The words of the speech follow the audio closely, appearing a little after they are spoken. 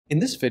In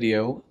this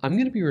video, I'm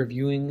going to be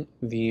reviewing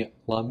the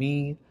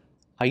Lamy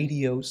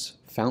Ideos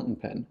Fountain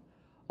Pen.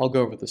 I'll go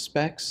over the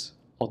specs,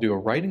 I'll do a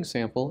writing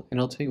sample, and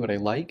I'll tell you what I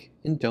like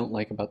and don't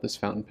like about this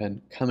fountain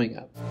pen coming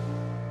up.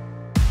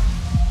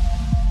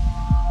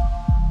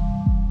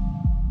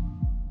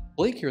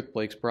 Blake here with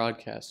Blake's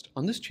Broadcast.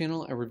 On this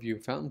channel, I review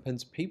fountain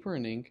pens, paper,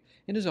 and ink,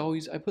 and as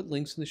always, I put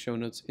links in the show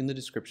notes in the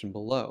description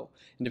below.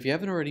 And if you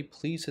haven't already,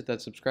 please hit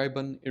that subscribe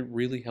button, it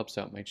really helps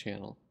out my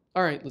channel.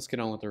 Alright, let's get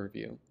on with the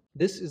review.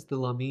 This is the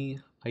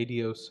Lamy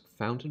Ideos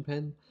Fountain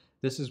Pen.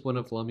 This is one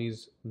of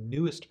Lamy's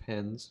newest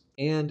pens,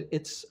 and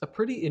it's a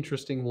pretty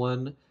interesting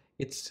one.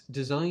 It's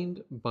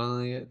designed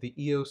by the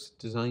EOS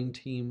design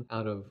team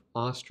out of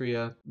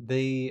Austria.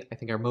 They, I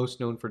think, are most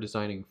known for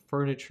designing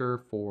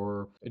furniture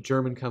for a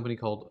German company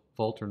called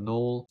Walter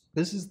Knoll.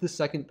 This is the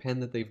second pen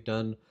that they've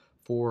done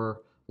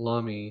for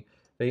Lamy.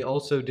 They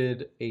also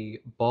did a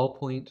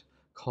ballpoint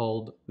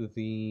called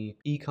the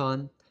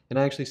Econ, and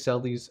I actually sell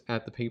these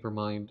at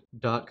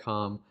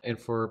thepapermind.com. And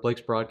for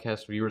Blake's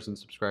Broadcast viewers and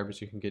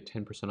subscribers, you can get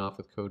 10% off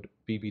with code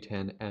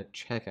BB10 at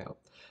checkout.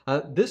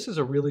 This is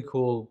a really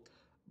cool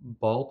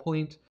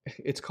ballpoint.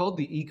 It's called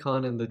the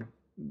Econ, and the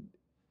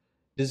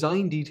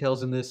design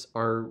details in this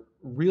are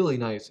really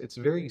nice. It's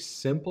very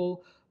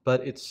simple,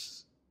 but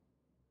it's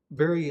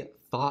very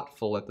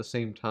thoughtful at the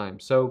same time.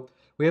 So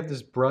we have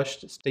this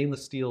brushed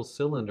stainless steel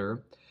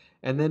cylinder,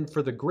 and then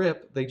for the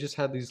grip, they just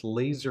have these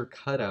laser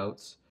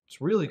cutouts.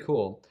 It's really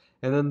cool.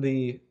 And then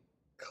the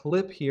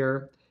clip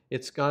here,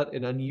 it's got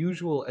an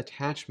unusual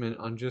attachment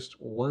on just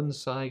one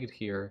side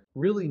here.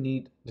 Really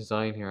neat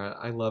design here.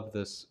 I love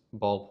this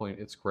ballpoint.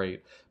 It's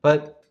great.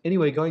 But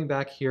anyway, going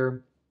back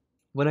here,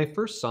 when I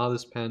first saw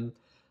this pen,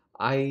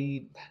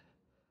 I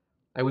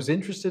was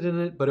interested in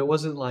it, but it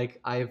wasn't like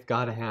I've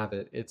got to have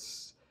it.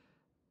 It's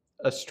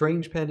a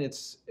strange pen.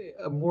 It's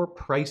a more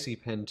pricey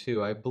pen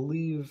too. I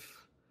believe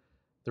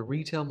the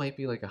retail might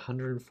be like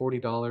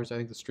 $140. I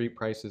think the street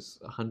price is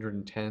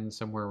 $110,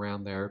 somewhere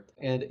around there.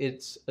 And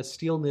it's a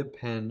steel nib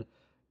pen.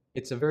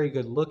 It's a very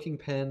good looking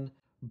pen,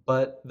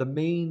 but the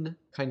main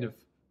kind of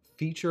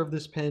feature of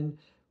this pen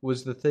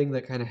was the thing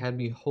that kind of had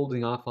me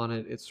holding off on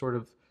it. It sort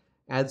of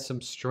adds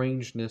some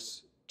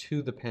strangeness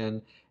to the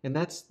pen, and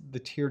that's the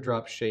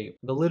teardrop shape.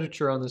 The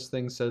literature on this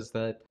thing says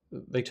that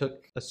they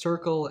took a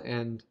circle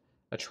and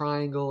a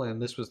triangle,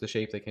 and this was the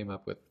shape they came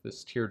up with,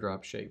 this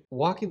teardrop shape.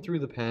 Walking through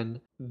the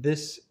pen,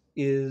 this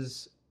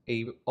is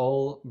a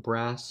all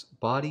brass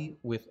body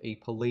with a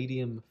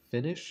palladium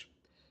finish.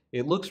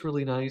 It looks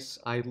really nice.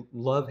 I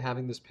love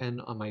having this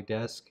pen on my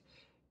desk.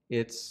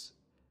 It's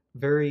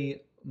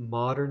very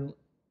modern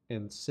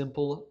and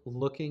simple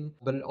looking,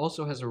 but it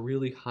also has a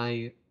really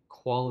high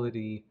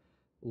quality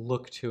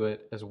look to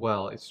it as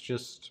well. It's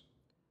just,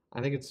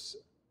 I think it's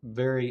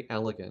very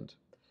elegant.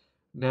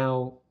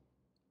 Now,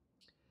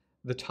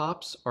 the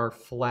tops are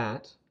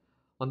flat.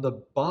 On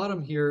the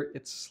bottom here,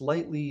 it's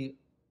slightly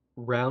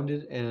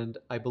rounded, and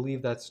I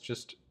believe that's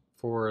just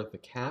for the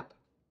cap.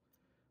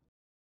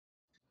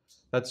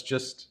 That's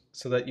just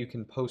so that you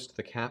can post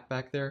the cap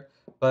back there.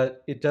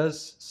 But it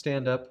does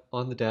stand up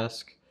on the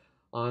desk.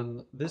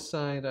 On this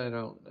side, I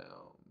don't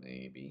know,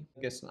 maybe.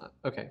 I guess not.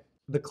 Okay.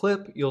 The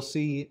clip, you'll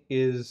see,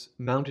 is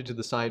mounted to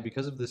the side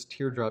because of this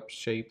teardrop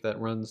shape that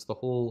runs the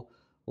whole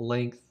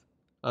length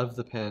of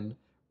the pen,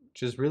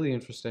 which is really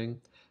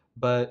interesting.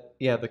 But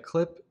yeah, the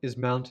clip is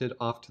mounted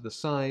off to the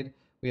side.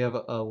 We have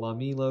a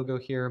Lamy logo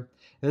here.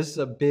 And this is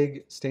a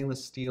big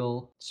stainless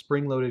steel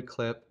spring-loaded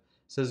clip. It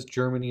says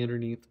Germany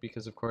underneath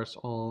because, of course,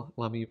 all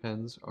Lamy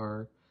pens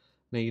are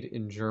made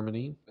in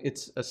Germany.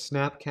 It's a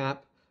snap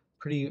cap,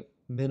 pretty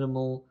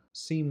minimal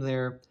seam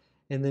there.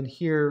 And then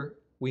here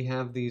we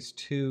have these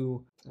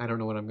two, I don't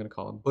know what I'm going to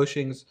call them,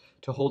 bushings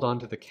to hold on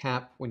to the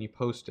cap when you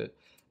post it.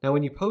 Now,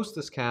 when you post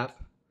this cap,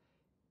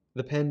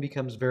 the pen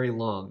becomes very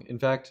long. In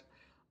fact,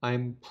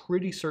 I'm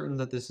pretty certain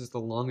that this is the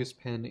longest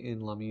pen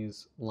in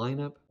Lamy's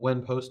lineup,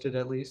 when posted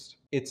at least.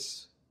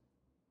 It's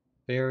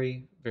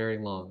very, very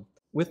long.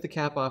 With the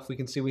cap off, we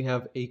can see we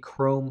have a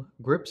chrome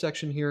grip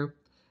section here,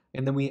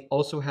 and then we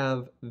also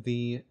have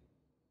the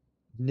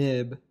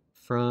nib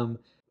from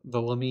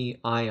the Lamy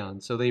Icon.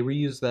 So they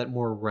reuse that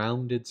more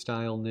rounded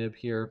style nib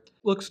here.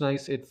 Looks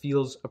nice, it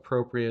feels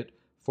appropriate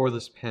for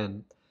this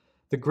pen.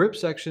 The grip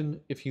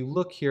section, if you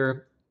look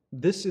here,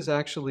 this is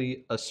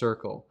actually a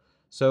circle.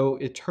 So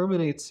it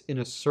terminates in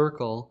a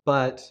circle,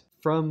 but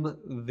from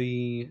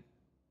the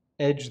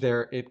edge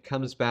there, it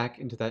comes back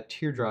into that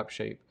teardrop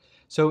shape.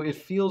 So it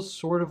feels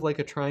sort of like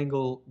a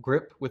triangle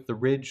grip with the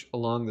ridge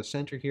along the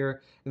center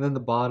here, and then the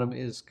bottom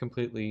is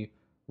completely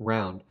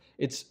round.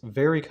 It's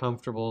very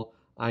comfortable.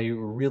 I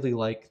really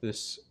like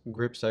this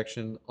grip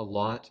section a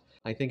lot.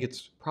 I think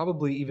it's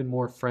probably even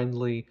more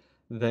friendly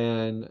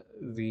than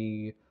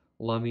the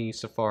Lamy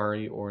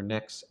Safari or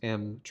Nex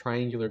M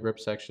triangular grip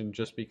section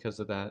just because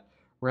of that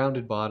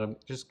rounded bottom.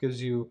 Just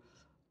gives you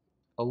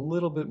a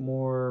little bit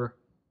more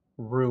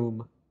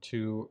room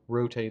to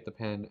rotate the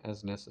pen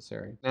as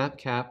necessary. Snap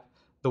cap,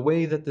 the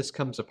way that this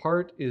comes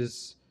apart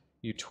is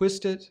you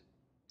twist it,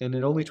 and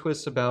it only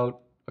twists about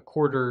a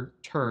quarter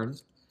turn,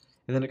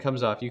 and then it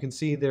comes off. You can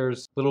see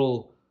there's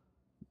little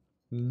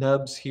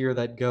nubs here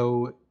that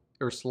go,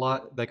 or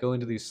slot that go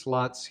into these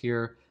slots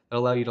here that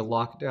allow you to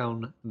lock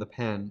down the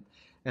pen.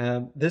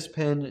 This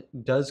pen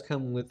does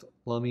come with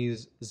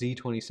Lamy's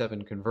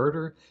Z27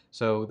 converter,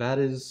 so that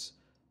is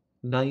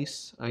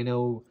nice. I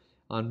know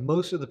on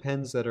most of the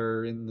pens that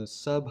are in the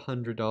sub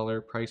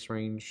 $100 price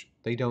range,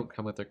 they don't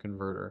come with a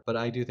converter, but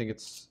I do think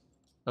it's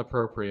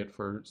appropriate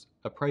for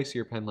a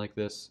pricier pen like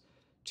this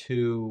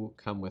to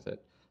come with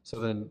it. So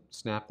then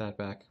snap that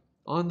back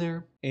on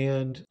there,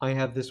 and I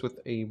have this with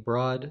a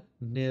broad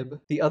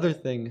nib. The other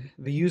thing,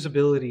 the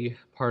usability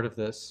part of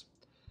this,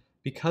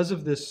 because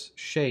of this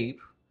shape,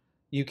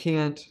 you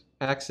can't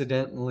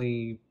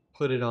accidentally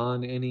put it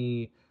on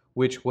any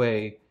which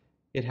way.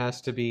 It has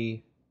to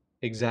be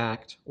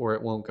exact or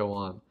it won't go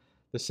on.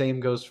 The same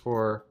goes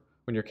for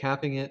when you're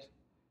capping it.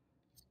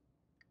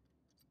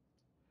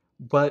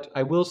 But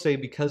I will say,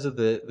 because of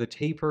the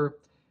taper,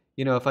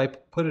 you know, if I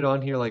put it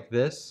on here like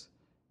this,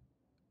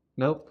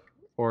 nope,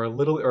 or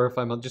if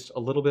I'm just a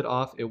little bit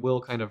off, it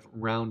will kind of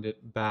round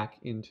it back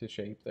into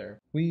shape there.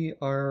 We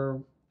are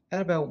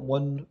at about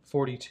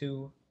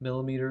 142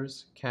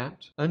 millimeters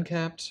capped.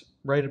 Uncapped,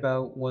 right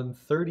about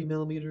 130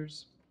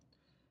 millimeters.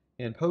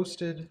 And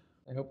posted,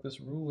 I hope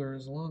this ruler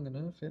is long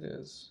enough. It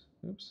is.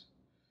 Oops.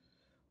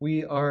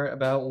 We are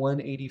about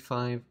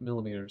 185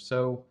 millimeters,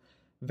 so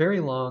very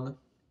long.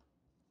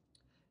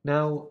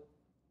 Now,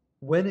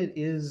 when it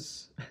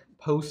is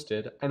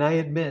posted, and I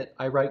admit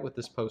I write with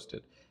this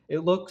posted, it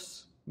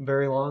looks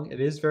very long.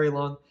 It is very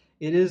long.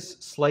 It is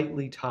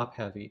slightly top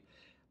heavy,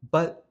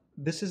 but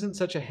this isn't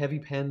such a heavy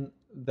pen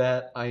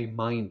that I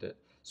mind it.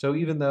 So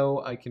even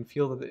though I can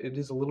feel that it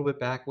is a little bit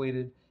back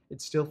weighted,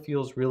 it still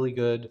feels really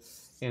good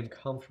and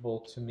comfortable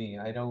to me.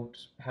 I don't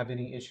have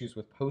any issues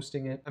with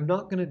posting it. I'm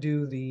not going to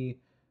do the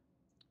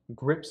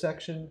grip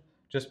section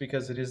just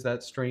because it is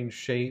that strange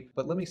shape,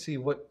 but let me see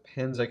what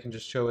pens I can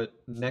just show it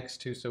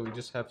next to so we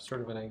just have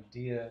sort of an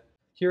idea.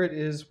 Here it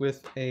is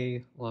with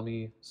a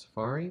Lamy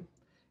Safari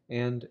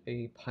and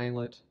a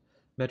Pilot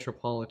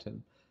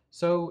Metropolitan.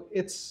 So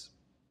it's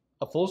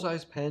a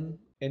full-size pen,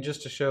 and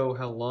just to show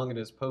how long it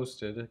is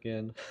posted,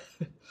 again,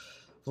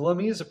 the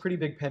Lamy is a pretty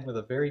big pen with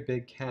a very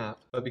big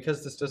cap, but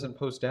because this doesn't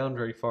post down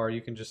very far,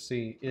 you can just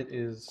see it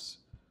is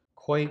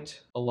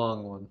quite a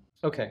long one.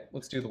 Okay,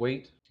 let's do the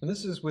weight. And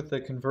this is with the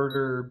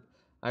converter.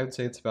 I would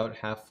say it's about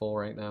half full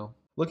right now.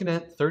 Looking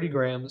at 30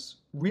 grams,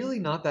 really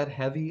not that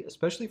heavy,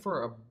 especially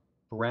for a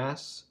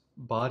brass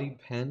bodied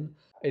pen.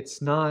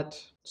 It's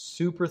not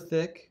super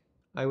thick,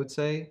 I would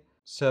say.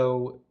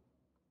 So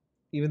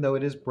even though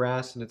it is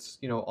brass and it's,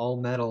 you know, all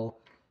metal,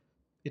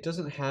 it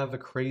doesn't have a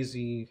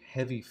crazy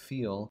heavy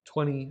feel.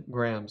 20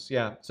 grams,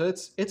 yeah. So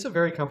it's a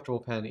very comfortable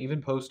pen, even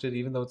posted,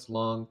 even though it's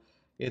long,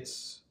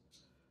 it's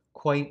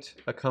quite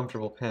a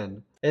comfortable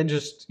pen. And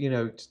just, you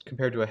know,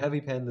 compared to a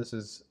heavy pen, this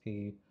is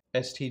a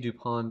ST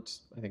DuPont,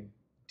 I think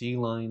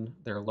D-line,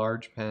 their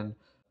large pen.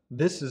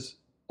 This is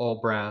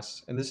all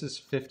brass, and this is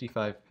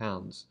 55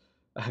 pounds,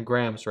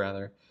 grams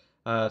rather.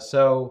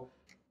 So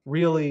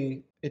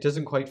really, it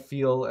doesn't quite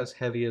feel as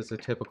heavy as a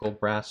typical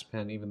brass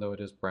pen, even though it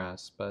is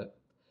brass, but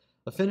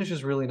the finish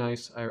is really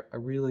nice. I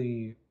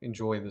really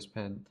enjoy this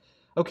pen.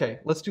 Okay,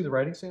 let's do the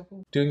writing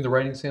sample. Doing the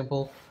writing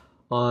sample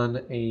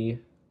on a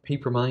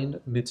Papermind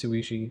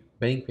Mitsubishi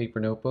bank paper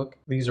notebook.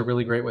 These are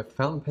really great with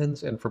fountain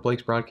pens, and for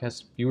Blake's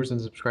Broadcast viewers and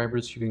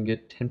subscribers, you can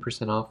get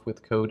 10% off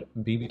with code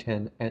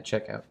BB10 at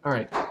checkout. All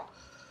right,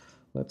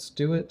 let's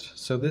do it.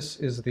 So this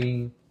is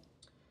the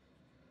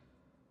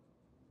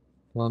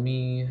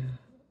Lamy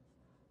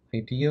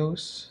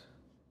Ideos.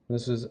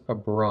 This is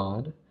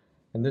Abroad,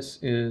 and this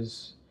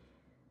is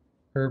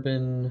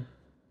Urban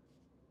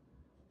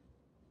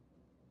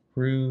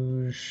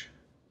Rouge.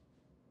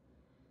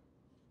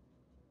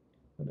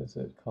 What is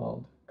it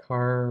called?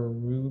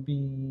 Carubier?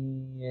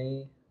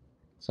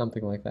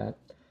 Something like that.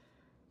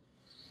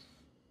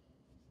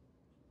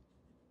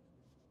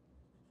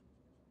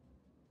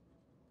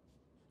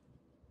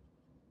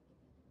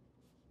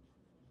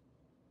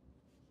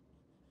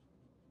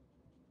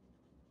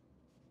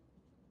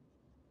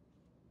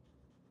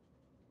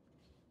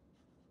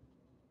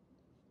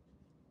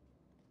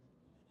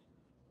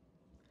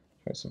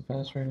 Try some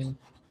fast writing.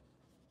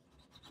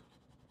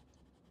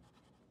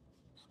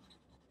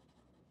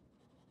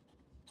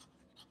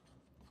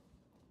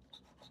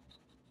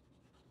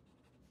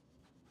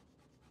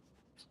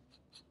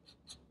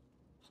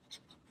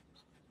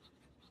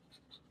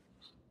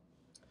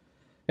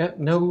 Yeah,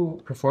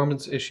 no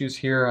performance issues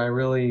here. I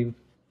really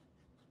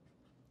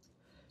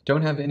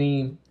don't have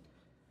any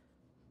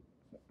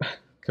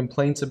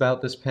complaints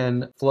about this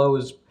pen. Flow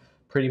is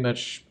pretty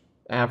much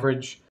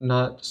average,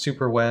 not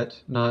super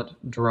wet, not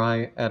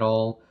dry at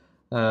all.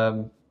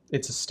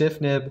 It's a stiff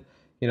nib.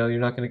 You know, you're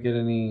not going to get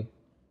any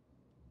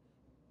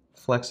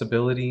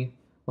flexibility.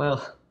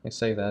 Well, I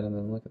say that and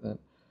then look at that.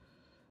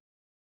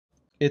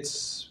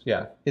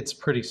 Yeah, it's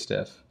pretty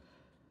stiff,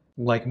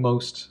 like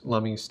most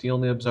Lamy steel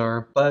nibs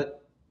are, but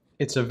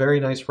it's a very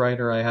nice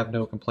writer. I have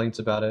no complaints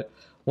about it.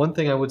 One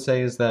thing I would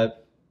say is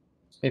that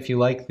if you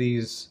like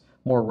these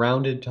more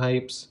rounded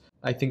types.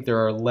 I think there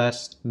are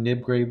less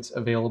nib grades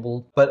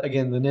available. But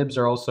again, the nibs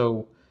are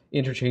also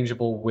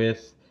interchangeable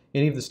with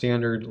any of the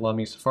standard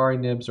Lamy Safari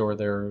nibs or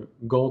their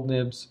gold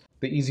nibs.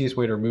 The easiest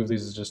way to remove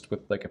these is just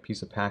with like a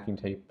piece of packing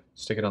tape,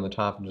 stick it on the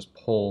top and just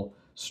pull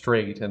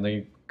straight and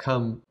they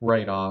come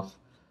right off.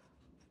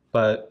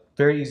 But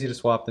very easy to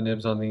swap the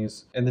nibs on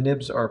these, and the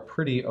nibs are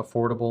pretty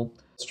affordable.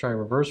 Let's try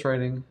reverse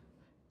writing.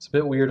 It's a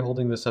bit weird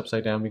holding this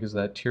upside down because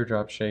of that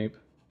teardrop shape,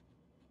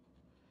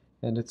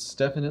 and it's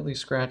definitely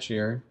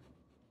scratchier.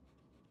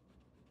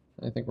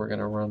 I think we're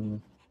gonna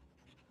run,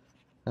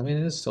 I mean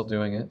it is still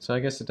doing it, so I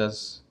guess it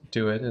does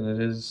do it, and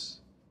it is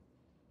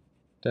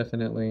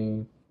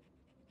definitely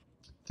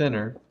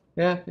thinner.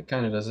 Yeah, it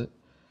kind of does it.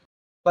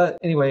 But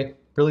anyway,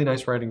 really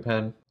nice writing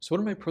pen. So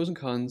what are my pros and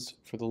cons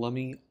for the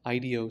Lamy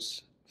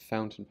Ideos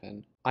Fountain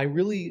Pen? I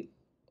really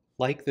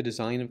like the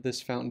design of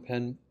this fountain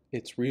pen.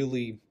 It's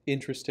really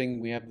interesting.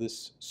 We have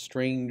this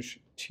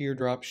strange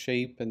teardrop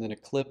shape and then a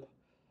clip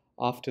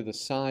off to the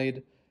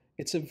side.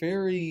 It's a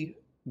very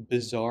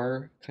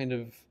bizarre kind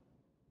of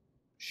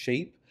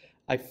shape.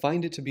 I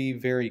find it to be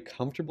very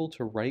comfortable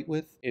to write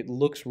with. It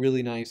looks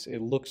really nice.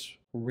 It looks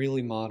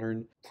really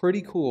modern.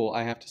 Pretty cool,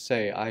 I have to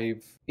say.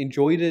 I've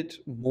enjoyed it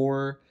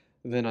more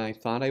than I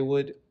thought I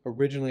would.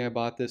 Originally, I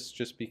bought this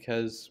just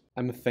because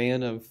I'm a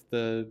fan of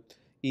the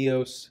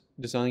EOS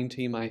design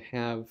team. I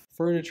have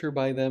furniture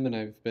by them and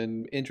I've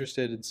been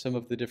interested in some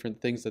of the different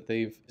things that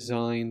they've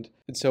designed.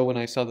 And so when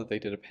I saw that they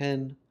did a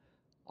pen,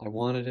 I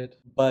wanted it.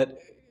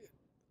 But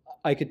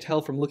I could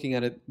tell from looking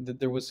at it that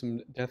there was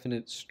some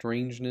definite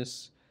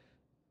strangeness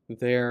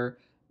there.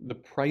 The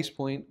price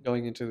point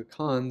going into the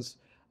cons,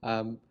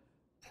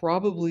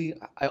 probably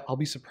I'll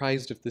be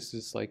surprised if this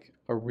is like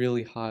a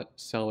really hot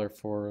seller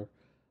for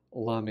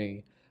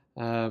Lamy.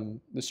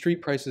 The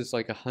street price is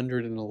like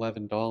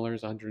 $111,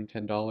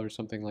 $110,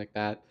 something like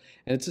that.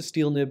 And it's a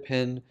steel nib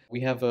pen.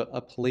 We have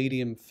a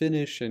palladium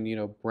finish and, you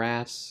know,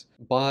 brass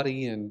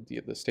body and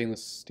the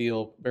stainless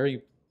steel,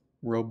 very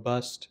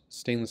robust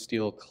stainless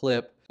steel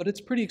clip. But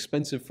it's pretty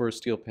expensive for a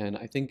steel pen.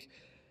 I think,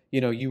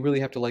 you know, you really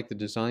have to like the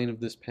design of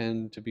this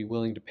pen to be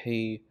willing to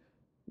pay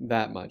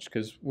that much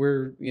because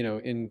we're, you know,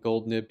 in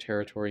gold nib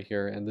territory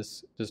here and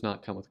this does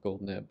not come with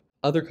gold nib.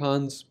 Other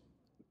cons,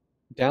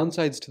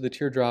 downsides to the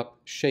teardrop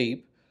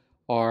shape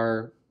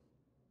are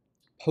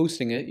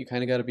posting it. You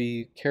kind of got to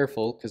be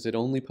careful because it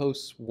only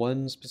posts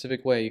one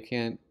specific way. You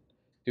can't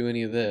do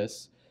any of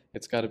this.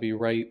 It's got to be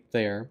right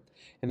there.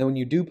 And then when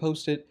you do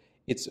post it,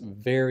 it's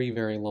very,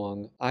 very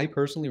long. I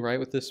personally write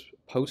with this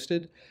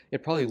posted.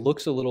 It probably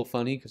looks a little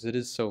funny because it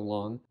is so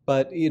long,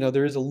 but you know,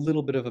 there is a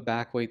little bit of a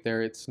back weight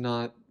there. It's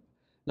not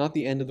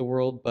the end of the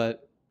world,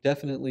 but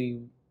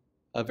definitely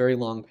a very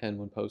long pen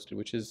when posted,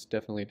 which is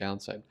definitely a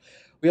downside.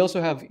 We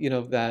also have, you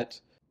know, that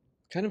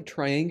kind of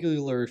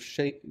triangular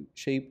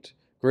shaped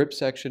grip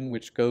section,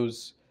 which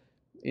goes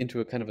into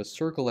a kind of a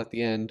circle at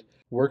the end.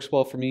 Works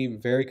well for me,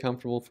 very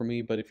comfortable for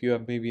me, but if you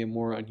have maybe a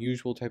more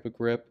unusual type of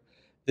grip,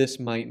 this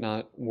might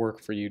not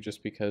work for you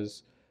just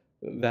because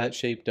that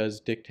shape does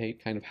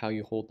dictate kind of how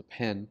you hold the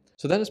pen.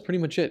 So that is pretty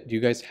much it. Do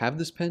you guys have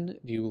this pen?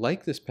 Do you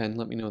like this pen?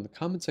 Let me know in the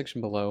comment section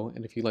below.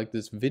 And if you like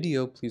this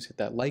video, please hit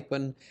that like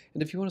button.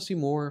 And if you want to see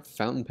more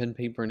fountain pen,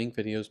 paper, and ink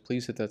videos,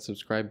 please hit that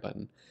subscribe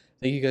button.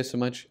 Thank you guys so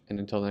much, and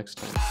until next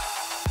time.